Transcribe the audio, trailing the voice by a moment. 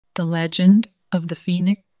The Legend of the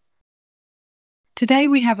Phoenix. Today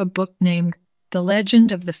we have a book named The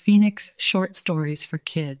Legend of the Phoenix Short Stories for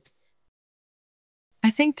Kids.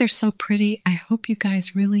 I think they're so pretty. I hope you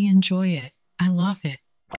guys really enjoy it. I love it.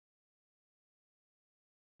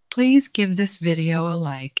 Please give this video a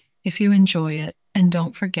like if you enjoy it, and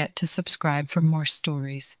don't forget to subscribe for more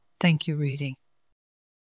stories. Thank you, reading.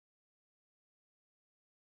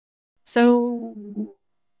 So,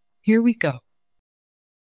 here we go.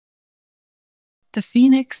 The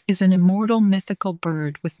phoenix is an immortal mythical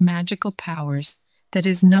bird with magical powers that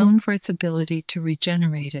is known for its ability to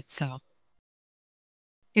regenerate itself.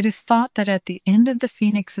 It is thought that at the end of the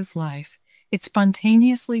phoenix's life, it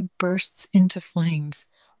spontaneously bursts into flames,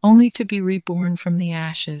 only to be reborn from the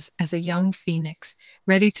ashes as a young phoenix,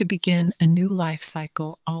 ready to begin a new life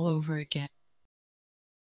cycle all over again.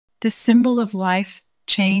 This symbol of life,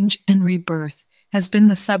 change, and rebirth has been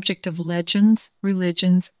the subject of legends,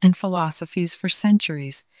 religions, and philosophies for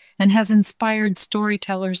centuries, and has inspired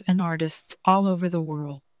storytellers and artists all over the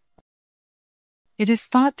world. It is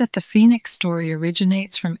thought that the phoenix story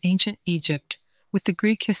originates from ancient Egypt, with the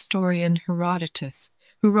Greek historian Herodotus,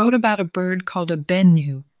 who wrote about a bird called a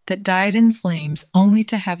bennu that died in flames only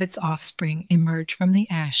to have its offspring emerge from the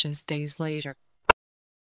ashes days later.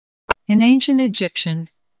 In ancient Egyptian,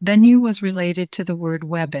 bennu was related to the word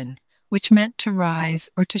weben, which meant to rise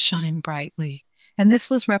or to shine brightly, and this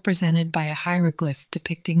was represented by a hieroglyph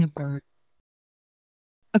depicting a bird.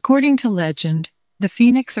 According to legend, the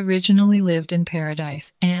phoenix originally lived in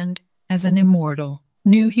paradise and, as an immortal,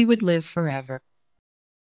 knew he would live forever.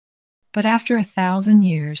 But after 1,000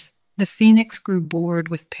 years, the phoenix grew bored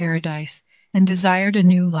with paradise and desired a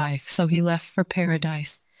new life, so he left for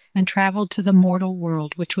paradise and traveled to the mortal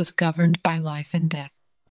world, which was governed by life and death.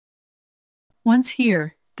 Once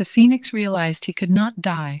here, the phoenix realized he could not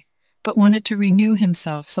die, but wanted to renew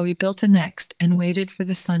himself, so he built a nest and waited for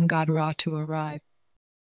the sun god Ra to arrive.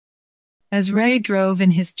 As Ra drove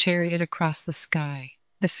in his chariot across the sky,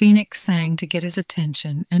 the phoenix sang to get his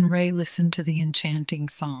attention, and Ra listened to the enchanting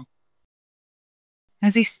song.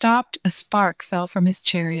 As he stopped, a spark fell from his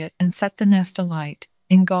chariot and set the nest alight,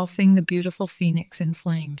 engulfing the beautiful phoenix in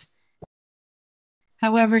flames.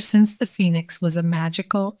 However, since the phoenix was a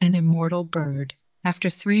magical and immortal bird,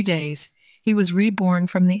 after 3 days, he was reborn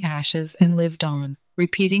from the ashes and lived on,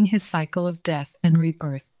 repeating his cycle of death and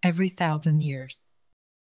rebirth every 1,000 years.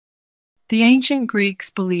 The ancient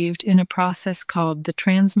Greeks believed in a process called the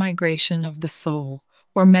transmigration of the soul,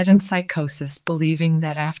 or metempsychosis, believing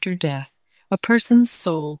that after death, a person's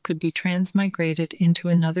soul could be transmigrated into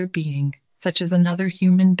another being, such as another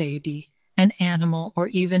human baby, an animal, or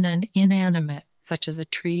even an inanimate, such as a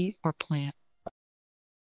tree or plant.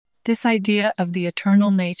 This idea of the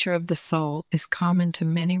eternal nature of the soul is common to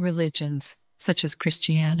many religions, such as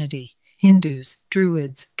Christianity, Hindus,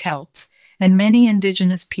 Druids, Celts, and many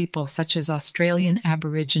indigenous people such as Australian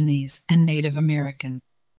Aborigines and Native American.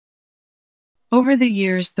 Over the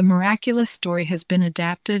years, the miraculous story has been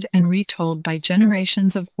adapted and retold by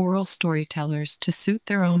generations of oral storytellers to suit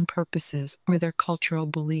their own purposes or their cultural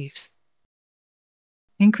beliefs.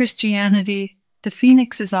 In Christianity, the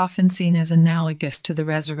phoenix is often seen as analogous to the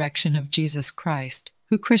resurrection of Jesus Christ,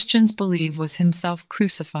 who Christians believe was himself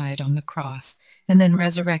crucified on the cross and then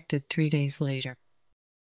resurrected 3 days later.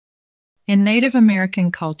 In Native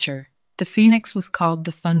American culture, the phoenix was called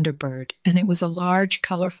the thunderbird, and it was a large,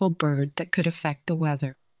 colorful bird that could affect the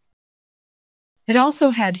weather. It also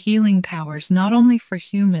had healing powers not only for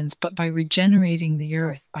humans but by regenerating the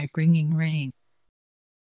earth by bringing rain.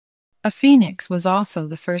 A phoenix was also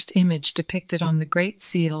the first image depicted on the Great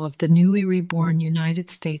Seal of the newly reborn United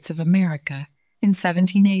States of America in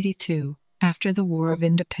 1782, after the War of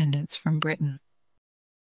Independence from Britain.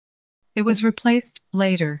 It was replaced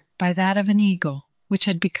later by that of an eagle, which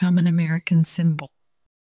had become an American symbol.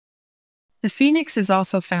 The phoenix is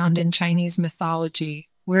also found in Chinese mythology,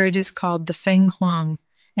 where it is called the Feng Huang,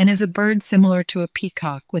 and is a bird similar to a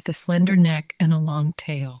peacock with a slender neck and a long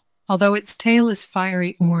tail, although its tail is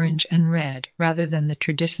fiery orange and red rather than the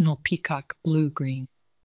traditional peacock blue-green.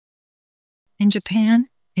 In Japan,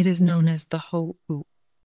 it is known as the Hou-U.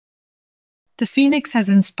 The phoenix has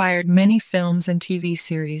inspired many films and TV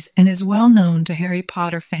series and is well known to Harry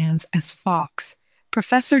Potter fans as Fawkes,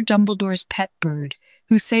 Professor Dumbledore's pet bird,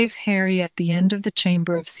 who saves Harry at the end of the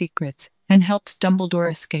Chamber of Secrets and helps Dumbledore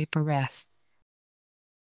escape arrest.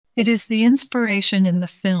 It is the inspiration in the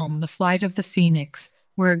film The Flight of the Phoenix,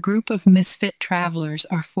 where a group of misfit travelers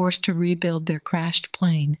are forced to rebuild their crashed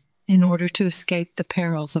plane in order to escape the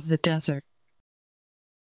perils of the desert.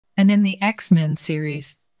 And in the X-Men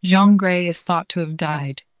series, Jean Grey is thought to have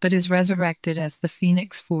died, but is resurrected as the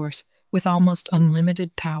Phoenix Force with almost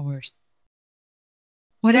unlimited powers.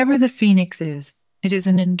 Whatever the phoenix is, it is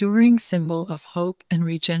an enduring symbol of hope and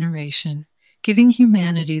regeneration, giving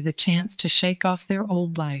humanity the chance to shake off their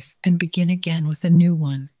old life and begin again with a new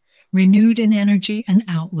one, renewed in energy and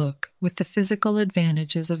outlook, with the physical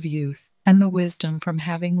advantages of youth and the wisdom from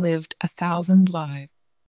having lived 1,000 lives.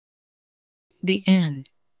 The end.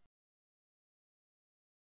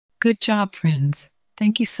 Good job, friends.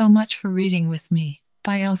 Thank you so much for reading with me.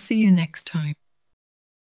 Bye, I'll see you next time.